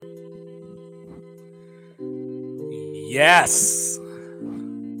Yes.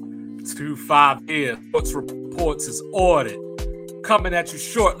 2-5 here. Sports Reports is ordered. Coming at you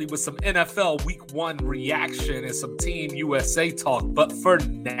shortly with some NFL Week 1 reaction and some Team USA talk. But for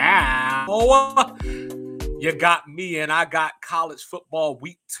now, you got me and I got college football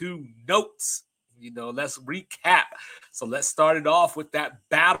Week 2 notes. Let's recap. So let's start it off with that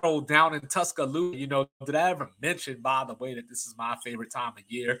battle down in Tuscaloosa. Did I ever mention, by the way, that this is my favorite time of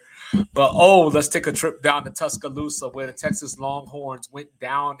year? But, let's take a trip down to Tuscaloosa where the Texas Longhorns went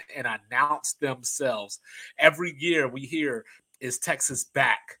down and announced themselves. Every year we hear, is Texas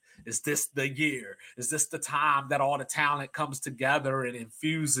back? Is this the year? Is this the time that all the talent comes together and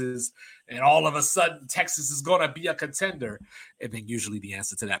infuses and all of a sudden Texas is going to be a contender? And then usually the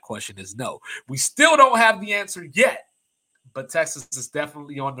answer to that question is no. We still don't have the answer yet, but Texas is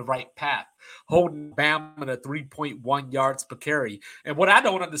definitely on the right path, holding Bama to 3.1 yards per carry. And what I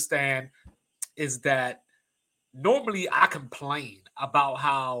don't understand is that normally I complain about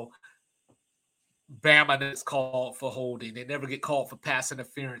how Bama is called for holding. They never get called for pass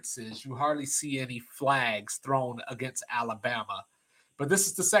interferences. You hardly see any flags thrown against Alabama. But this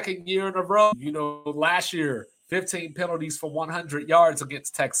is the second year in a row. Last year, 15 penalties for 100 yards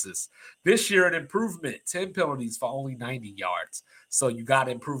against Texas. This year, an improvement, 10 penalties for only 90 yards. So you got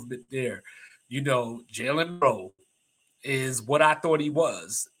improvement there. Jalen Rowe is what I thought he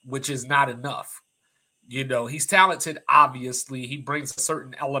was, which is not enough. He's talented, obviously. He brings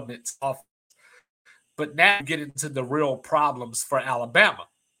certain elements off. But now you get into the real problems for Alabama.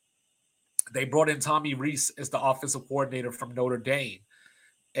 They brought in Tommy Rees as the offensive coordinator from Notre Dame.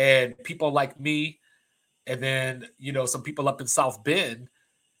 And people like me and then, some people up in South Bend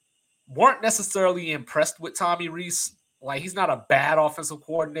weren't necessarily impressed with Tommy Rees. Like, he's not a bad offensive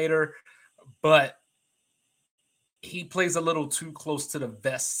coordinator, but he plays a little too close to the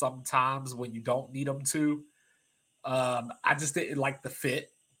vest sometimes when you don't need him to. I just didn't like the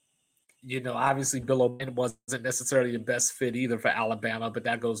fit. Obviously Bill O'Brien wasn't necessarily the best fit either for Alabama, but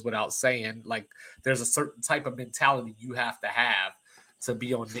that goes without saying. Like, there's a certain type of mentality you have to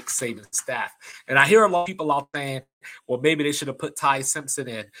be on Nick Saban's staff. And I hear a lot of people out saying, well, maybe they should have put Ty Simpson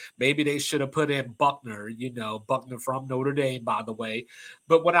in. Maybe they should have put in Buckner, Buckner from Notre Dame, by the way.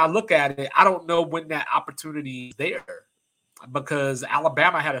 But when I look at it, I don't know when that opportunity is there, because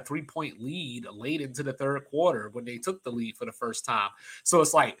Alabama had a 3-point lead late into the third quarter when they took the lead for the first time. So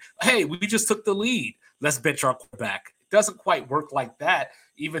it's like, hey, we just took the lead. Let's bench our quarterback. It doesn't quite work like that,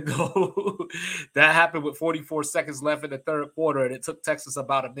 even though that happened with 44 seconds left in the third quarter, and it took Texas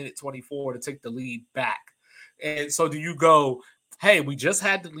about 1:24 to take the lead back. And so do you go, hey, we just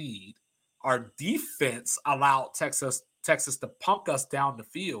had the lead. Our defense allowed Texas to punk us down the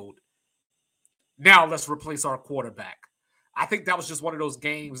field. Now let's replace our quarterback. I think that was just one of those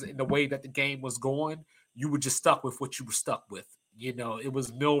games in the way that the game was going. You were just stuck with what you were stuck with. It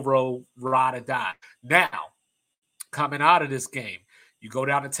was Milroe, ride or die. Now, coming out of this game, you go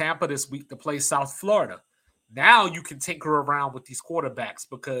down to Tampa this week to play South Florida. Now you can tinker around with these quarterbacks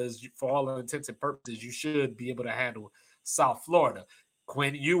because for all intents and purposes, you should be able to handle South Florida.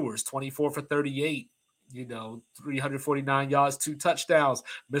 Quinn Ewers, 24 for 38. 349 yards, 2 touchdowns.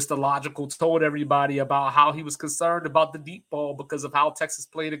 Mr. Logical told everybody about how he was concerned about the deep ball because of how Texas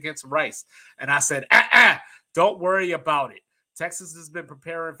played against Rice. And I said, don't worry about it. Texas has been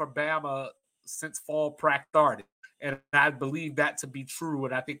preparing for Bama since fall practice started. And I believe that to be true.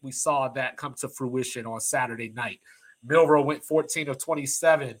 And I think we saw that come to fruition on Saturday night. Milroe went 14 of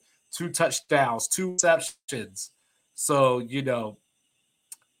 27, 2 touchdowns, 2 receptions. So,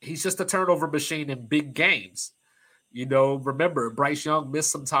 he's just a turnover machine in big games. Remember, Bryce Young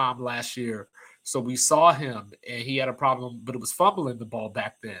missed some time last year. So we saw him, and he had a problem, but it was fumbling the ball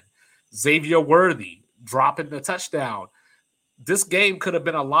back then. Xavier Worthy dropping the touchdown. This game could have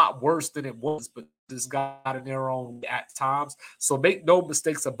been a lot worse than it was, but this got in their own at times. So make no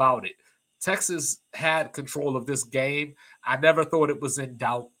mistakes about it. Texas had control of this game. I never thought it was in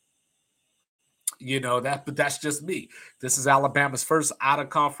doubt. But that's just me. This is Alabama's first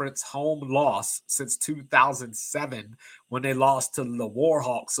out-of-conference home loss since 2007 when they lost to the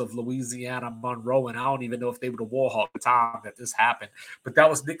Warhawks of Louisiana Monroe. And I don't even know if they were the Warhawks at the time that this happened. But that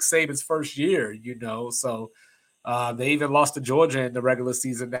was Nick Saban's first year, So they even lost to Georgia in the regular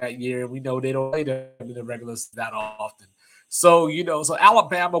season that year. And we know they don't play them in the regular season that often. So, so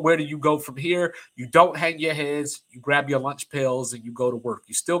Alabama, where do you go from here? You don't hang your heads. You grab your lunch pills and you go to work.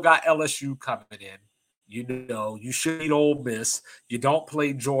 You still got LSU coming in. You should beat Ole Miss. You don't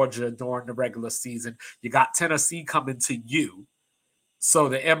play Georgia during the regular season. You got Tennessee coming to you. So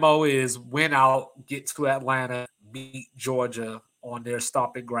the MO is win out, get to Atlanta, meet Georgia on their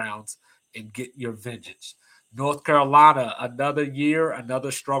stomping grounds, and get your vengeance. North Carolina, another year,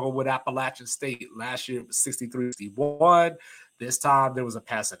 another struggle with Appalachian State. Last year it was 63-61. This time there was a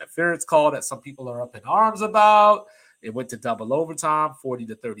pass interference call that some people are up in arms about. It went to double overtime,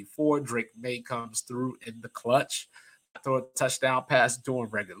 40-34. Drake May comes through in the clutch. Throw a touchdown pass during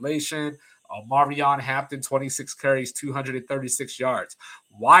regulation. Marion Hampton, 26 carries, 236 yards.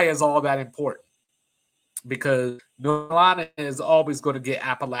 Why is all that important? Because North Carolina is always going to get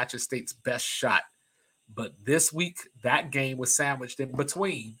Appalachian State's best shot. But this week, that game was sandwiched in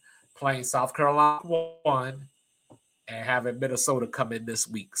between playing South Carolina 1 and having Minnesota come in this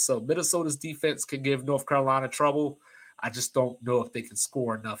week. So Minnesota's defense can give North Carolina trouble. I just don't know if they can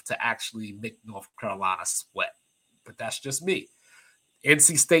score enough to actually make North Carolina sweat. But that's just me.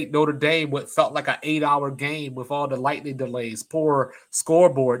 NC State, Notre Dame, what felt like an 8-hour game with all the lightning delays. Poor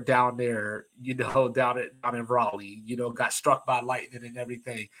scoreboard down there, down in Raleigh, got struck by lightning and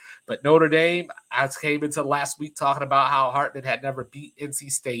everything. But Notre Dame, I came into last week talking about how Hartman had never beat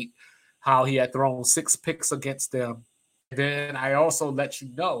NC State, how he had thrown 6 picks against them. And then I also let you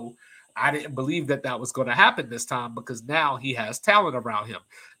know I didn't believe that was going to happen this time because now he has talent around him.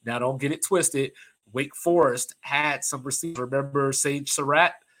 Now, don't get it twisted. Wake Forest had some receivers. Remember Sage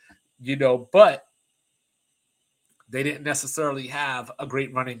Surratt? But they didn't necessarily have a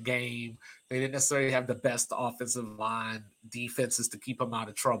great running game. They didn't necessarily have the best offensive line defenses to keep him out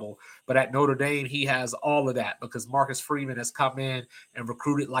of trouble. But at Notre Dame, he has all of that because Marcus Freeman has come in and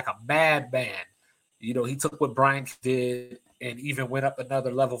recruited like a madman. He took what Brian did and even went up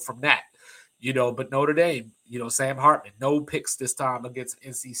another level from that. But Notre Dame, Sam Hartman, no picks this time against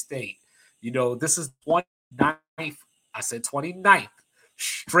NC State. This is 29th, I said 29th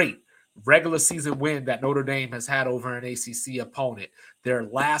straight regular season win that Notre Dame has had over an ACC opponent. Their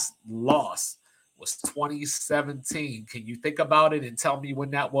last loss was 2017. Can you think about it and tell me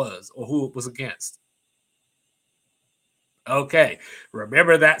when that was or who it was against? Okay.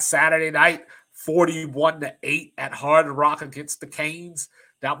 Remember that Saturday night, 41-8 at Hard Rock against the Canes?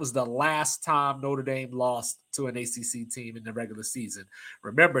 That was the last time Notre Dame lost to an ACC team in the regular season.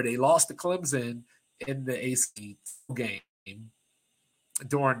 Remember, they lost to Clemson in the ACC game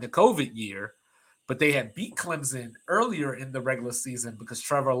during the COVID year, but they had beat Clemson earlier in the regular season because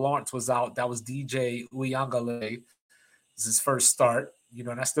Trevor Lawrence was out. That was DJ Uyunglele. It was his first start.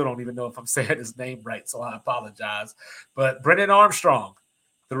 And I still don't even know if I'm saying his name right, so I apologize. But Brennan Armstrong,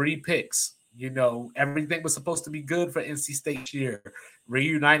 3 picks. Everything was supposed to be good for NC State this year.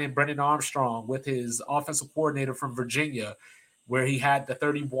 Reuniting Brennan Armstrong with his offensive coordinator from Virginia, where he had the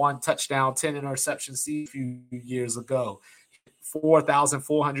 31 touchdown, 10 interception season a few years ago.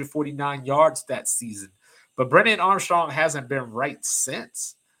 4,449 yards that season. But Brennan Armstrong hasn't been right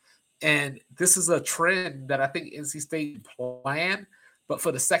since. And this is a trend that I think NC State planned. But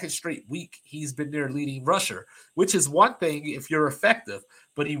for the second straight week, he's been their leading rusher, which is one thing if you're effective.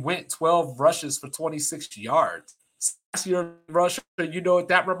 But he went 12 rushes for 26 yards. Last year, rusher, you know what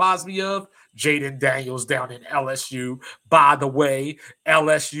that reminds me of? Jaden Daniels down in LSU. By the way,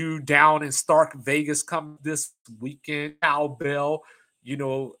 LSU down in Stark Vegas come this weekend. Cowbell,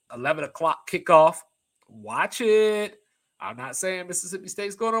 11 o'clock kickoff. Watch it. I'm not saying Mississippi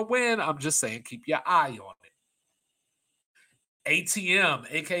State's going to win. I'm just saying keep your eye on it. ATM,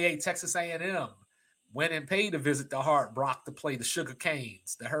 a.k.a. Texas A&M, went and paid to visit the Hard Rock to play the Sugar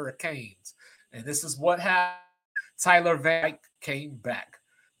Canes, the Hurricanes. And this is what happened. Tyler Van Dyke came back.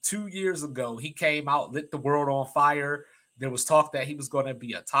 2 years ago, he came out, lit the world on fire. There was talk that he was going to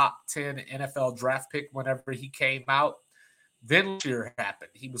be a top 10 NFL draft pick whenever he came out. Then last year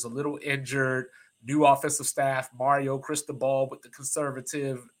happened. He was a little injured. New offensive staff, Mario Cristobal with the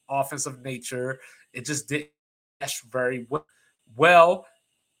conservative offensive nature. It just didn't mesh very well. Well,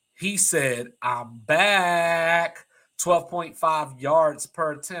 he said, I'm back. 12.5 yards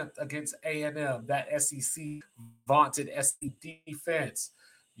per attempt against A&M, that SEC vaunted SEC defense.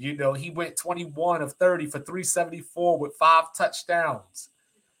 He went 21 of 30 for 374 with 5 touchdowns.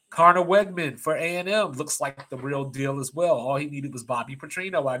 Connor Wegman for A&M looks like the real deal as well. All he needed was Bobby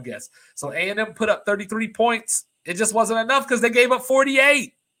Petrino, I guess. So A&M put up 33 points. It just wasn't enough because they gave up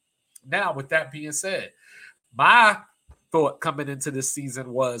 48. Now, with that being said, my thought coming into this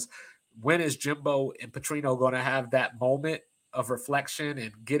season was, when is Jimbo and Petrino going to have that moment of reflection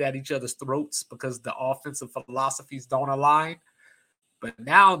and get at each other's throats because the offensive philosophies don't align? But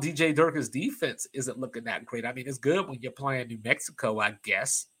now DJ Durkin's defense isn't looking that great. I mean, it's good when you're playing New Mexico, I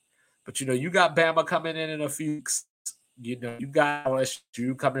guess. But, you got Bama coming in a few weeks. You got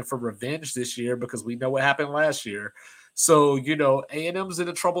LSU coming for revenge this year because we know what happened last year. So, A&M's in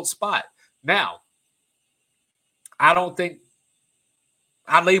a troubled spot. Now, I don't think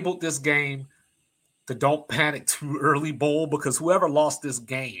I labeled this game the Don't Panic Too Early Bowl, because whoever lost this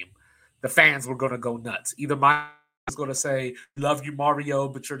game, the fans were going to go nuts. Either Miami was going to say, love you, Mario,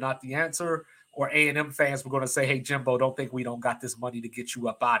 but you're not the answer, or A&M fans were going to say, hey, Jimbo, don't think we don't got this money to get you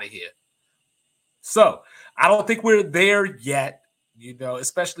up out of here. So I don't think we're there yet,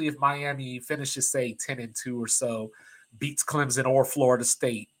 especially if Miami finishes, say, 10-2 or so, beats Clemson or Florida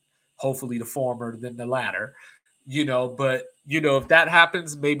State, hopefully the former than the latter, but, if that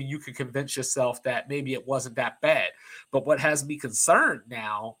happens, maybe you can convince yourself that maybe it wasn't that bad. But what has me concerned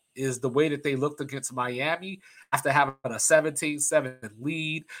now is the way that they looked against Miami after having a 17-7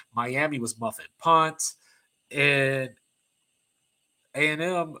 lead. Miami was muffing punts, and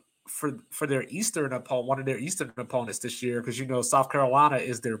A&M for their Eastern opponent, one of their Eastern opponents this year, because South Carolina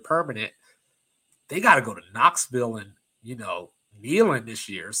is their permanent. They got to go to Knoxville and Neyland this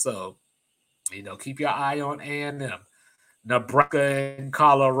year. So keep your eye on A&M, Nebraska, and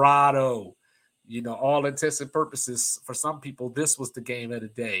Colorado. All intents and purposes, for some people, this was the game of the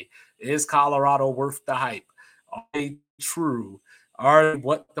day. Is Colorado worth the hype? Are they true? Are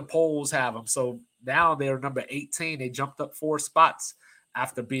what the polls have them? So now they're number 18. They jumped up 4 spots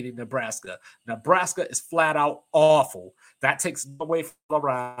after beating Nebraska. Nebraska is flat out awful. That takes away from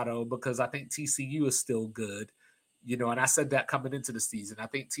Colorado because I think TCU is still good. And I said that coming into the season. I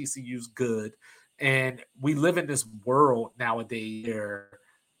think TCU's good. And we live in this world nowadays where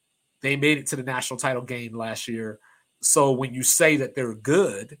they made it to the national title game last year. So when you say that they're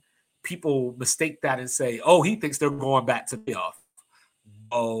good, people mistake that and say, oh, he thinks they're going back to the playoff.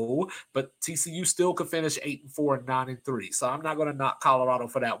 No, but TCU still could finish 8-4 and 9-3. So I'm not going to knock Colorado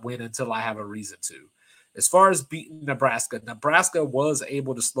for that win until I have a reason to. As far as beating Nebraska, Nebraska was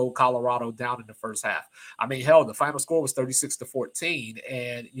able to slow Colorado down in the first half. I mean, hell, the final score was 36-14,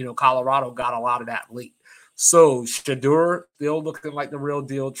 and, Colorado got a lot of that late. So Shedeur still looking like the real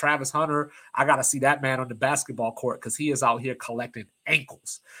deal. Travis Hunter, I got to see that man on the basketball court because he is out here collecting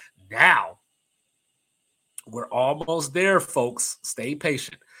ankles. Now, we're almost there, folks. Stay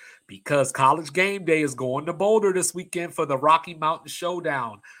patient because College Game Day is going to Boulder this weekend for the Rocky Mountain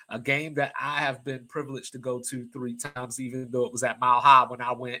Showdown, a game that I have been privileged to go to 3 times, even though it was at Mile High when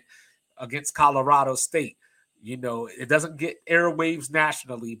I went against Colorado State. It doesn't get airwaves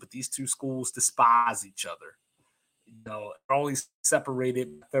nationally, but these two schools despise each other. They're only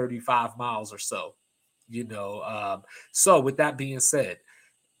separated 35 miles or so. So with that being said,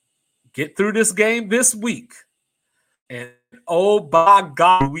 get through this game this week. And oh, by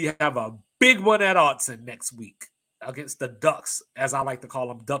God, we have a big one at Autzen next week against the Ducks, as I like to call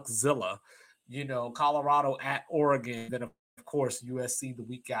them, Duckzilla. Colorado at Oregon. Then, of course, USC the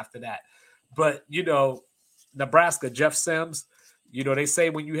week after that. But, Nebraska, Jeff Sims, they say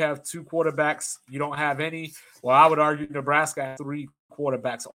when you have 2 quarterbacks, you don't have any. Well, I would argue Nebraska has 3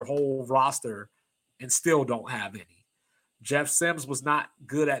 quarterbacks on their whole roster and still don't have any. Jeff Sims was not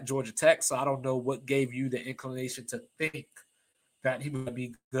good at Georgia Tech, so I don't know what gave you the inclination to think that he would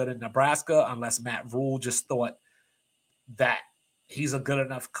be good in Nebraska unless Matt Rule just thought that he's a good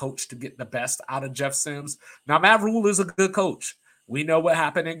enough coach to get the best out of Jeff Sims. Now, Matt Rule is a good coach. We know what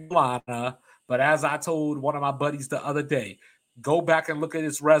happened in Carolina, but as I told one of my buddies the other day, go back and look at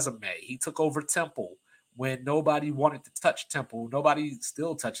his resume. He took over Temple when nobody wanted to touch Temple. Nobody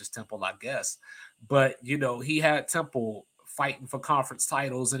still touches Temple, I guess. But, he had Temple fighting for conference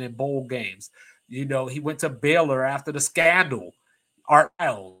titles and in bowl games. He went to Baylor after the scandal, Art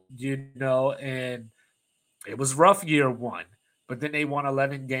Wild, and it was rough year 1, but then they won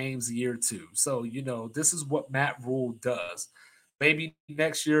 11 games year 2. So, this is what Matt Rule does. Maybe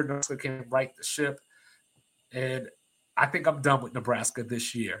next year Nebraska can right the ship, and I think I'm done with Nebraska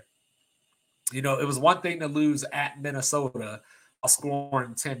this year. It was one thing to lose at Minnesota while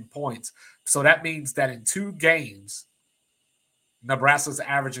scoring 10 points. So that means that in 2 games, Nebraska's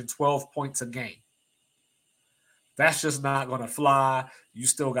averaging 12 points a game. That's just not going to fly. You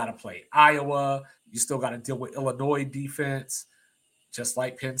still got to play Iowa. You still got to deal with Illinois defense, just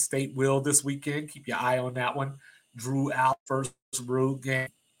like Penn State will this weekend. Keep your eye on that one. Drew out first road game.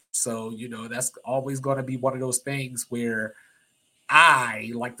 So, that's always going to be one of those things where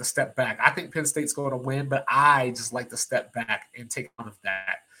I like to step back. I think Penn State's going to win, but I just like to step back and take on of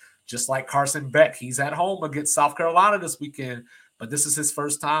that. Just like Carson Beck, he's at home against South Carolina this weekend, but this is his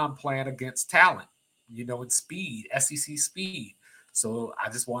first time playing against talent, in speed, SEC speed. So I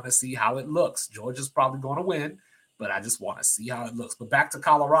just want to see how it looks. Georgia's probably going to win, but I just want to see how it looks. But back to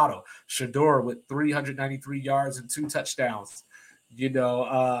Colorado, Shedeur with 393 yards and 2 touchdowns.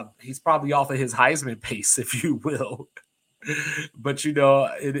 He's probably off of his Heisman pace, if you will. But,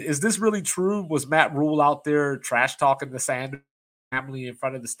 is this really true? Was Matt Rule out there trash talking the Sanders family in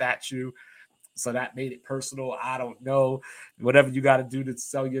front of the statue, So that made it personal. I don't know. Whatever you got to do to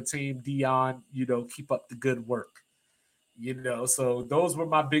sell your team, Dion, keep up the good work. So those were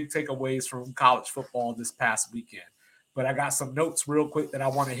my big takeaways from college football this past weekend. But I got some notes real quick that I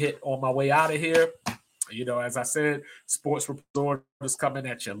want to hit on my way out of here. As I said, Sports Report is coming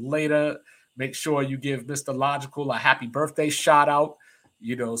at you later. Make sure you give Mr. Logical a happy birthday shout out.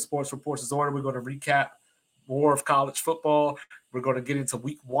 Sports Reports is ordered. We're going to recap more of college football. We're going to get into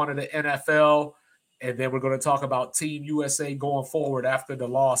week 1 of the NFL. And then we're going to talk about Team USA going forward after the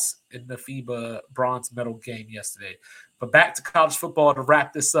loss in the FIBA bronze medal game yesterday. But back to college football to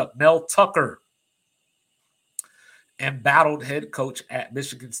wrap this up. Mel Tucker, embattled head coach at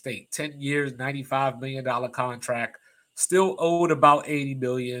Michigan State, 10 years, $95 million contract, still owed about $80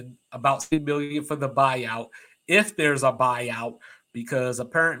 million, about $60 million for the buyout, if there's a buyout, because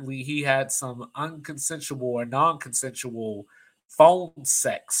apparently he had some unconsensual or non-consensual phone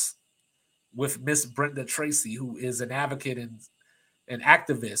sex with Miss Brenda Tracy, who is an advocate and an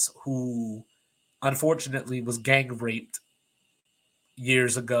activist who unfortunately was gang raped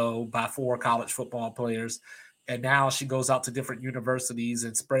years ago by 4 college football players. And now she goes out to different universities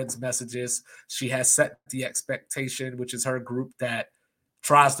and spreads messages. She has Set the Expectation, which is her group that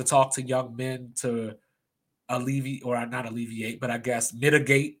tries to talk to young men to alleviate, or not alleviate, but I guess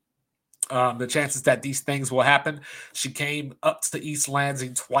mitigate the chances that these things will happen. She came up to East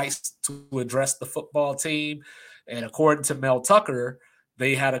Lansing twice to address the football team. And according to Mel Tucker,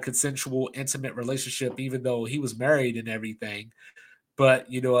 they had a consensual, intimate relationship, even though he was married and everything. But,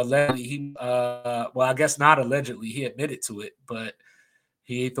 allegedly, I guess not allegedly, he admitted to it, but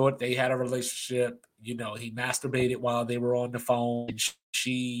he thought they had a relationship. He masturbated while they were on the phone. And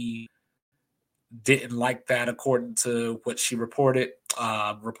she didn't like that, according to what she reported.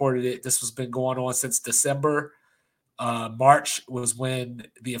 This has been going on since December. March was when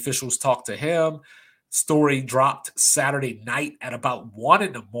the officials talked to him. Story dropped Saturday night at about 1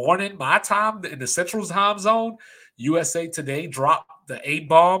 a.m. my time, in the Central Time Zone. USA Today dropped the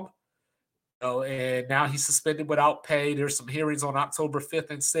A-bomb, and now he's suspended without pay. There's some hearings on October 5th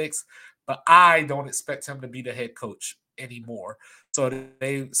and 6th, but I don't expect him to be the head coach anymore. So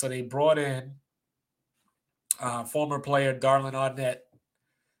they brought in former player Darlin Arnett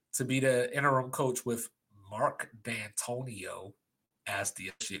to be the interim coach with Mark D'Antonio as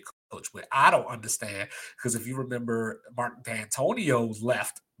the associate coach. But I don't understand, because if you remember, Mark D'Antonio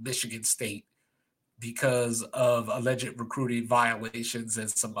left Michigan State because of alleged recruiting violations and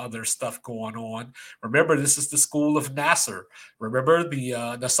some other stuff going on. Remember, this is the school of Nasser. Remember the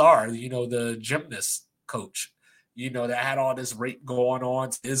Nassar, the gymnast coach, that had all this rape going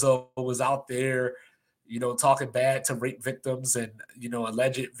on. Izzo was out there, talking bad to rape victims and,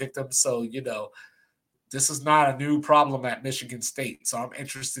 alleged victims. So, this is not a new problem at Michigan State. So I'm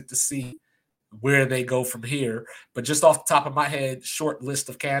interested to see where they go from here. But just off the top of my head, short list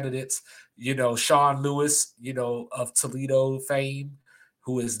of candidates, Sean Lewis, of Toledo fame,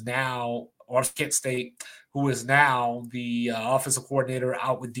 who is now, or Kent State, who is now the offensive coordinator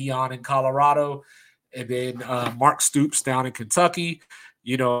out with Dion in Colorado. And then Mark Stoops down in Kentucky.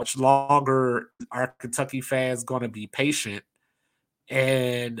 Much longer are Kentucky fans going to be patient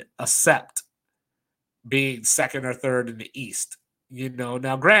and accept being second or third in the East.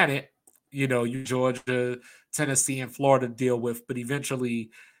 Now granted, you Georgia, Tennessee, and Florida deal with, but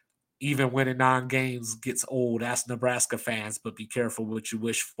eventually even winning 9 games gets old. Ask Nebraska fans, but be careful what you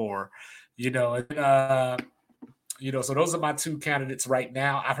wish for. So those are my 2 candidates right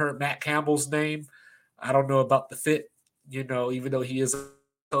now. I've heard Matt Campbell's name. I don't know about the fit, even though he is a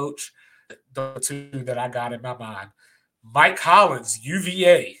coach. The 2 that I got in my mind. Mike Hollins,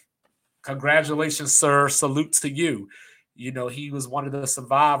 UVA. Congratulations, sir. Salute to you. He was one of the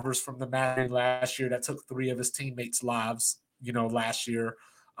survivors from the Madden last year that took 3 of his teammates' lives, last year,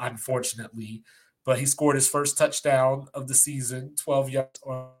 unfortunately. But he scored his first touchdown of the season,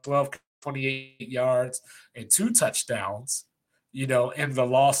 28 yards, and 2 touchdowns, in the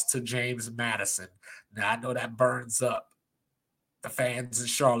loss to James Madison. Now, I know that burns up the fans in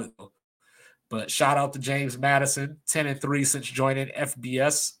Charlottesville. But shout out to James Madison, 10-3 since joining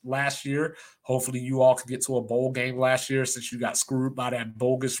FBS last year. Hopefully you all can get to a bowl game last year, since you got screwed by that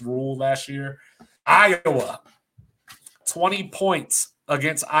bogus rule last year. Iowa, 20 points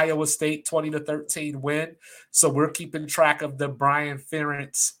against Iowa State, 20-13 win. So we're keeping track of the Brian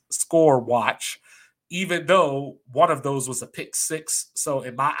Ferentz score watch, even though one of those was a pick 6. So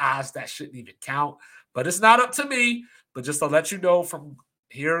in my eyes, that shouldn't even count. But it's not up to me. But just to let you know, from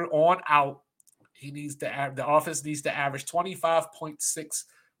here on out, the offense needs to average 25.6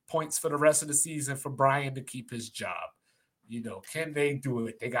 points for the rest of the season for Brian to keep his job. Can they do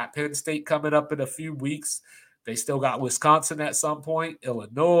it? They got Penn State coming up in a few weeks. They still got Wisconsin at some point,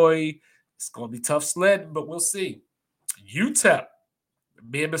 Illinois. It's going to be tough sledding, but we'll see. UTEP,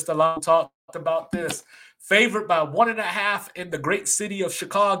 me and Mr. Long talked about this. Favored by 1.5 in the great city of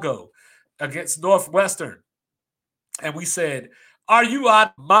Chicago against Northwestern. And we said, are you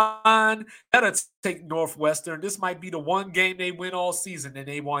out of mind? Better take Northwestern. This might be the one game they win all season, and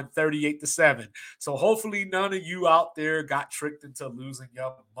they won 38-7. So hopefully none of you out there got tricked into losing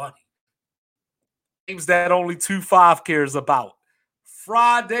your money. Games that only 2-5 cares about.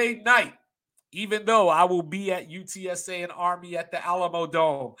 Friday night, even though I will be at UTSA and Army at the Alamo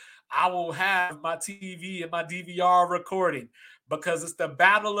Dome, I will have my TV and my DVR recording because it's the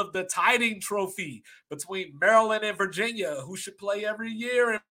Battle of the Tiding Trophy between Maryland and Virginia, who should play every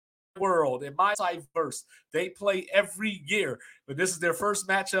year in the world. In my verse, they play every year, but this is their first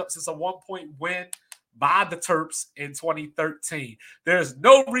matchup since a 1-point win by the Terps in 2013. There's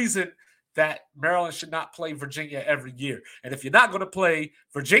no reason that Maryland should not play Virginia every year. And if you're not going to play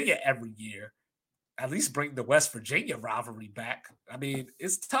Virginia every year, at least bring the West Virginia rivalry back. I mean,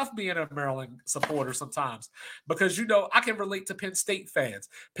 it's tough being a Maryland supporter sometimes because, I can relate to Penn State fans.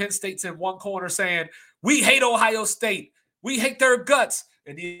 Penn State's in one corner saying, we hate Ohio State. We hate their guts.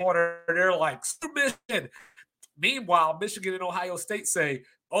 And the corner, they're like, Michigan. Meanwhile, Michigan and Ohio State say,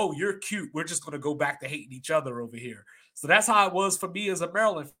 oh, you're cute. We're just going to go back to hating each other over here. So that's how it was for me as a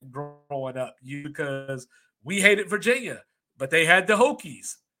Maryland fan growing up, because we hated Virginia, but they had the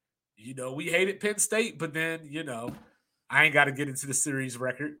Hokies. We hated Penn State, but then, I ain't got to get into the series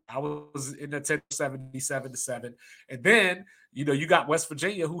record. I was in the 77-7. And then, you got West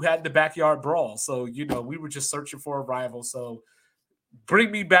Virginia who had the backyard brawl. So, we were just searching for a rival. So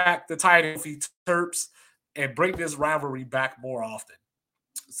bring me back the Tiding Terps and bring this rivalry back more often.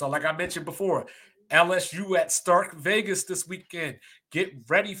 So like I mentioned before, LSU at Stark Vegas this weekend. Get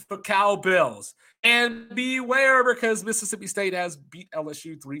ready for cowbells. And beware, because Mississippi State has beat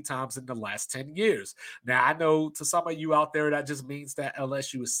LSU 3 times in the last 10 years. Now, I know to some of you out there, that just means that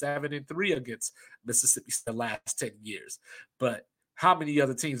LSU is 7-3 against Mississippi State the last 10 years. But how many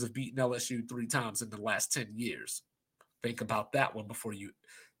other teams have beaten LSU 3 times in the last 10 years? Think about that one before you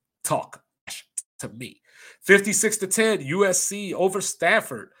talk to me. 56-10, USC over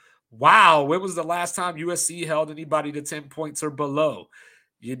Stanford. Wow, when was the last time USC held anybody to 10 points or below?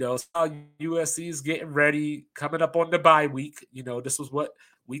 So USC is getting ready, coming up on the bye week. This was what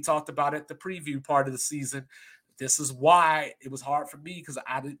we talked about at the preview part of the season. This is why it was hard for me, because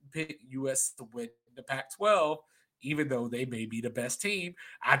I didn't pick USC to win the Pac-12, even though they may be the best team.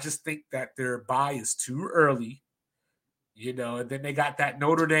 I just think that their bye is too early. And then they got that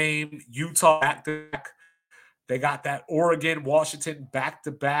Notre Dame, Utah back-to-back. They got that Oregon, Washington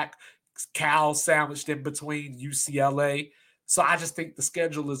back-to-back, Cal sandwiched in between UCLA. So I just think the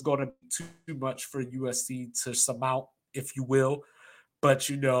schedule is going to be too much for USC to surmount, if you will. But,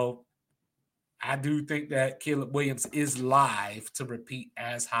 I do think that Caleb Williams is live to repeat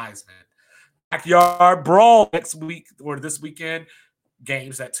as Heisman. Backyard brawl next week or this weekend.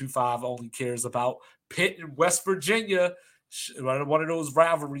 Games that 2-5 only cares about. Pitt and West Virginia, one of those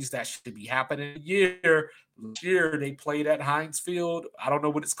rivalries that should be happening a year. Last year, they played at Heinz Field. I don't know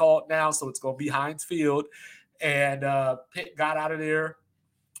what it's called now, so it's going to be Heinz Field. And Pitt got out of there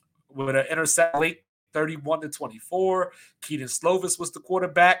with an intercept late, 31-24. Keaton Slovis was the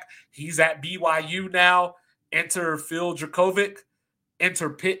quarterback. He's at BYU now. Enter Phil Dracovic.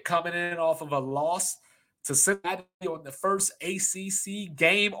 Enter Pitt coming in off of a loss to Cincinnati on the first ACC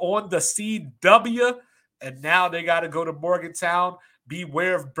game on the CW. And now they got to go to Morgantown.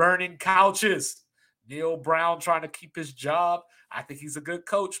 Beware of burning couches. Neil Brown trying to keep his job. I think he's a good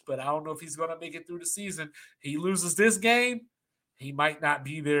coach, but I don't know if he's going to make it through the season. He loses this game, he might not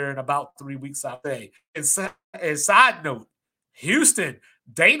be there in about 3 weeks, I think. And side note, Houston,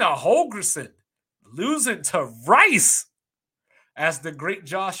 Dana Holgorsen losing to Rice. As the great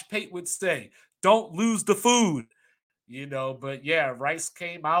Josh Pate would say, don't lose the food. But yeah, Rice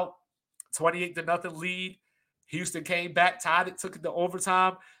came out, 28-0 lead. Houston came back, tied it, took it to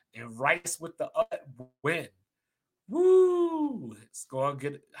overtime, and Rice with the win. Woo! It's going to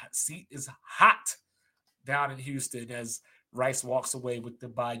get – seat is hot down in Houston as Rice walks away with the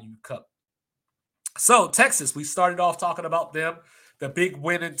Bayou Cup. So, Texas, we started off talking about them, the big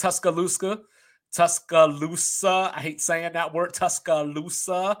win in Tuscaloosa. I hate saying that word,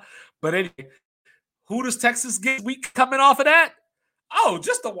 Tuscaloosa. But anyway, who does Texas get week coming off of that? Oh,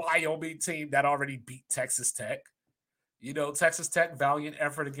 just the Wyoming team that already beat Texas Tech. Texas Tech, valiant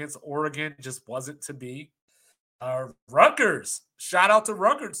effort against Oregon, just wasn't to be. Rutgers, shout out to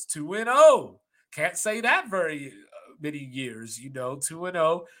Rutgers, 2-0. Can't say that very many years,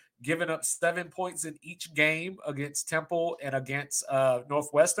 2-0, giving up 7 points in each game against Temple and against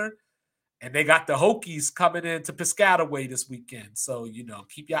Northwestern. And they got the Hokies coming into Piscataway this weekend. So,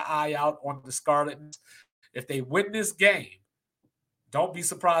 keep your eye out on the Scarlet. If they win this game, don't be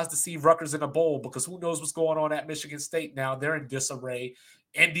surprised to see Rutgers in a bowl, because who knows what's going on at Michigan State now. They're in disarray.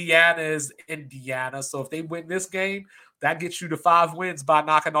 Indiana is Indiana. So if they win this game, that gets you to 5 wins by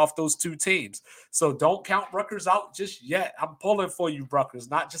knocking off those 2 teams. So don't count Rutgers out just yet. I'm pulling for you, Rutgers,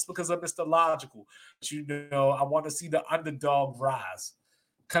 not just because of Mr. Logical. But, I want to see the underdog rise.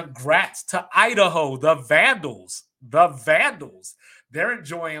 Congrats to Idaho, the Vandals. The Vandals. They're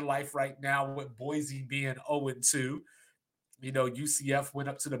enjoying life right now with Boise being 0-2. UCF went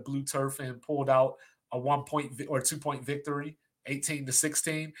up to the blue turf and pulled out a 1-point or 2-point victory,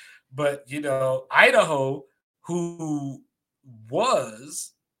 18-16. But, Idaho, who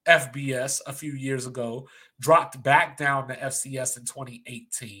was FBS a few years ago, dropped back down to FCS in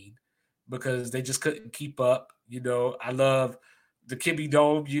 2018 because they just couldn't keep up. I love the Kibbe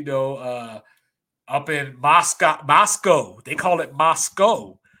Dome, up in Moscow. They call it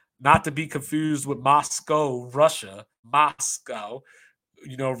Moscow, not to be confused with Moscow, Russia. Moscow,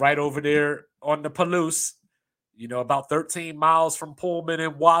 right over there on the Palouse, about 13 miles from Pullman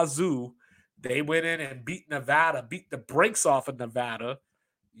and Wazoo. They went in and beat Nevada, beat the brakes off of Nevada,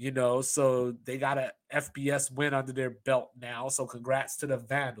 so they got a FBS win under their belt now. So congrats to the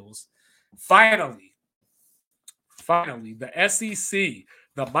Vandals. Finally, the SEC,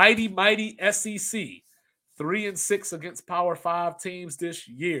 the mighty, mighty SEC, 3-6 against Power 5 teams this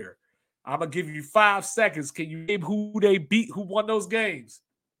year. I'm going to give you 5 seconds. Can you name who they beat, who won those games?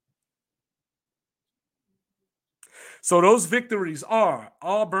 So those victories are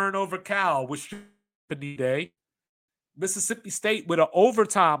Auburn over Cal, which day. Mississippi State with an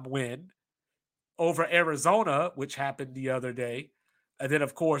overtime win over Arizona, which happened the other day. And then,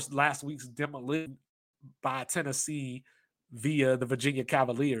 of course, last week's demolition by Tennessee via the Virginia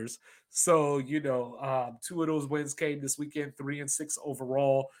Cavaliers. So, 2 of those wins came this weekend, 3-6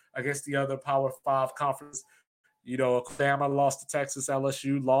 overall against the other Power 5 conference. Alabama lost to Texas,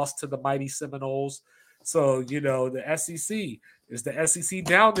 LSU lost to the mighty Seminoles. So, the SEC is the SEC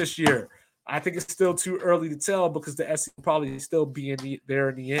down this year. I think it's still too early to tell because the SEC will probably still be there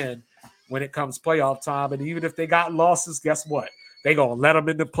in the end when it comes playoff time. And even if they got losses, guess what? They're going to let them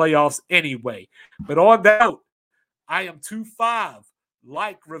in the playoffs anyway. But on that note, I am 2-5.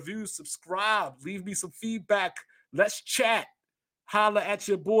 Like, review, subscribe. Leave me some feedback. Let's chat. Holla at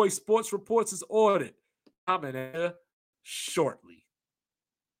your boy. Sports Reports is ordered. Coming in shortly.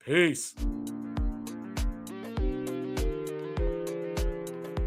 Peace.